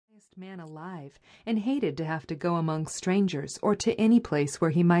funniest man alive and hated to have to go among strangers or to any place where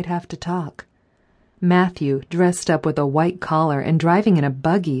he might have to talk. Matthew, dressed up with a white collar and driving in a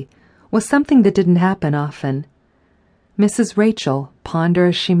buggy, was something that didn't happen often. Mrs. Rachel, ponder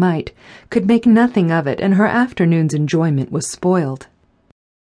as she might, could make nothing of it, and her afternoon's enjoyment was spoiled.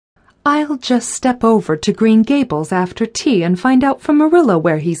 "I'll just step over to Green Gables after tea and find out from Marilla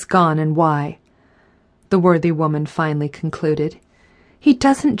where he's gone and why," the worthy woman finally concluded. "He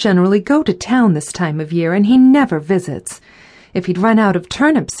doesn't generally go to town this time of year, and he never visits. If he'd run out of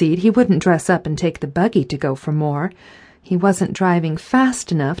turnip seed, he wouldn't dress up and take the buggy to go for more. He wasn't driving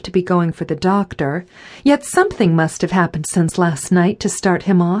fast enough to be going for the doctor, yet something must have happened since last night to start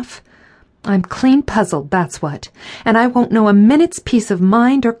him off. I'm clean puzzled, that's what, and I won't know a minute's peace of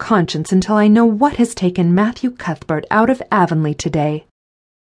mind or conscience until I know what has taken Matthew Cuthbert out of Avonlea today."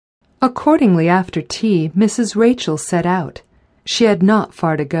 Accordingly, after tea, Mrs. Rachel set out. She had not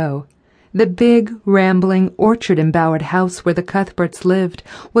far to go. The big, rambling, orchard-embowered house where the Cuthberts lived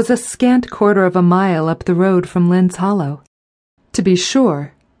was a scant quarter of a mile up the road from Lynn's Hollow. To be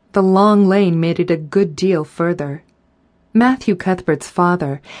sure, the long lane made it a good deal further. Matthew Cuthbert's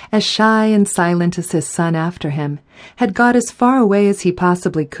father, as shy and silent as his son after him, had got as far away as he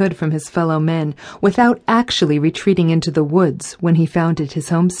possibly could from his fellow men without actually retreating into the woods when he founded his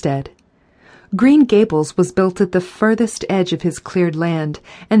homestead. Green Gables was built at the furthest edge of his cleared land,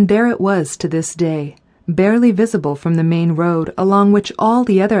 and there it was to this day, barely visible from the main road along which all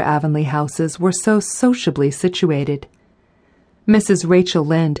the other Avonlea houses were so sociably situated. Mrs. Rachel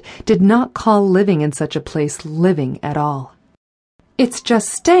Lynde did not call living in such a place living at all. "It's just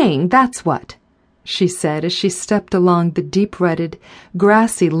staying, that's what," she said as she stepped along the deep-rutted,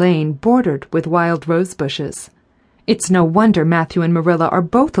 grassy lane bordered with wild rose bushes. "It's no wonder Matthew and Marilla are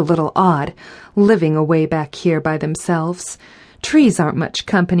both a little odd, living away back here by themselves. Trees aren't much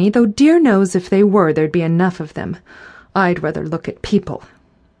company, though dear knows if they were there'd be enough of them. I'd rather look at people.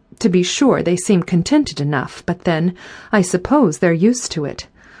 To be sure, they seem contented enough, but then, I suppose they're used to it.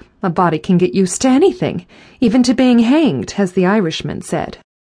 A body can get used to anything, even to being hanged, as the Irishman said."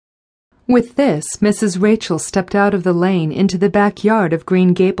 With this, Mrs. Rachel stepped out of the lane into the backyard of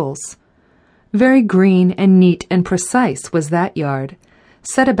Green Gables. Very green and neat and precise was that yard,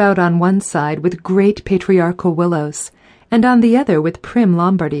 set about on one side with great patriarchal willows, and on the other with prim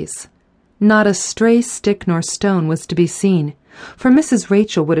Lombardies. Not a stray stick nor stone was to be seen, for Mrs.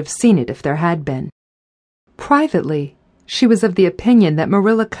 Rachel would have seen it if there had been. Privately, she was of the opinion that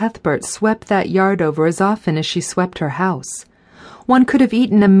Marilla Cuthbert swept that yard over as often as she swept her house. One could have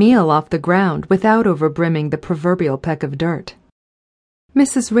eaten a meal off the ground without overbrimming the proverbial peck of dirt.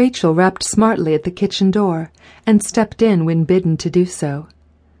 Mrs. Rachel rapped smartly at the kitchen door and stepped in when bidden to do so.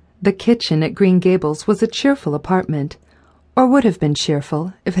 The kitchen at Green Gables was a cheerful apartment, or would have been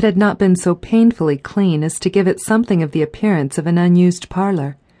cheerful if it had not been so painfully clean as to give it something of the appearance of an unused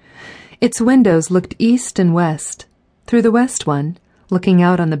parlor. Its windows looked east and west. Through the west one, looking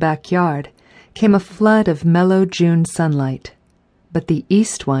out on the backyard, came a flood of mellow June sunlight. But the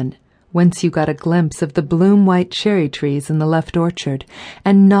east one, whence you got a glimpse of the bloom-white cherry trees in the left orchard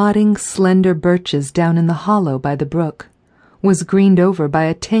and nodding, slender birches down in the hollow by the brook, was greened over by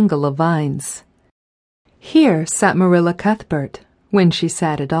a tangle of vines. Here sat Marilla Cuthbert, when she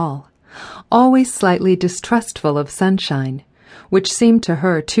sat at all, always slightly distrustful of sunshine, which seemed to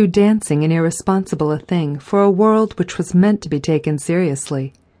her too dancing and irresponsible a thing for a world which was meant to be taken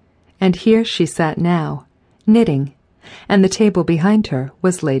seriously. And here she sat now, knitting, and the table behind her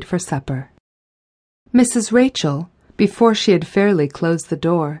was laid for supper. Mrs. Rachel, before she had fairly closed the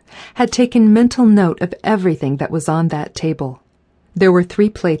door, had taken mental note of everything that was on that table. There were 3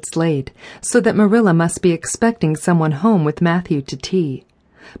 plates laid, so that Marilla must be expecting someone home with Matthew to tea.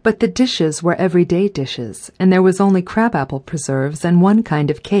 But the dishes were everyday dishes, and there was only crabapple preserves and one kind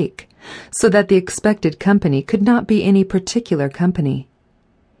of cake, so that the expected company could not be any particular company.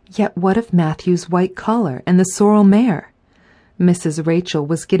 Yet what of Matthew's white collar and the sorrel mare? Mrs. Rachel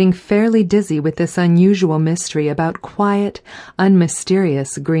was getting fairly dizzy with this unusual mystery about quiet,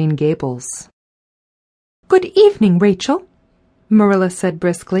 unmysterious Green Gables. "Good evening, Rachel," Marilla said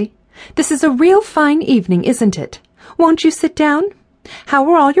briskly. "This is a real fine evening, isn't it? Won't you sit down? How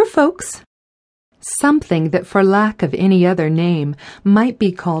are all your folks?" Something that for lack of any other name might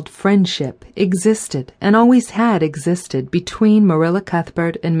be called friendship existed and always had existed between Marilla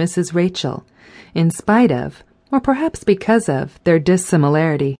Cuthbert and Mrs. Rachel, in spite of, or perhaps because of, their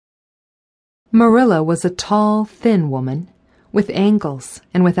dissimilarity. Marilla was a tall, thin woman, with angles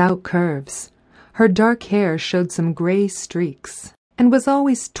and without curves. Her dark hair showed some gray streaks, and was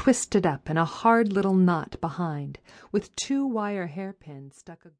always twisted up in a hard little knot behind, with 2 wire hairpins stuck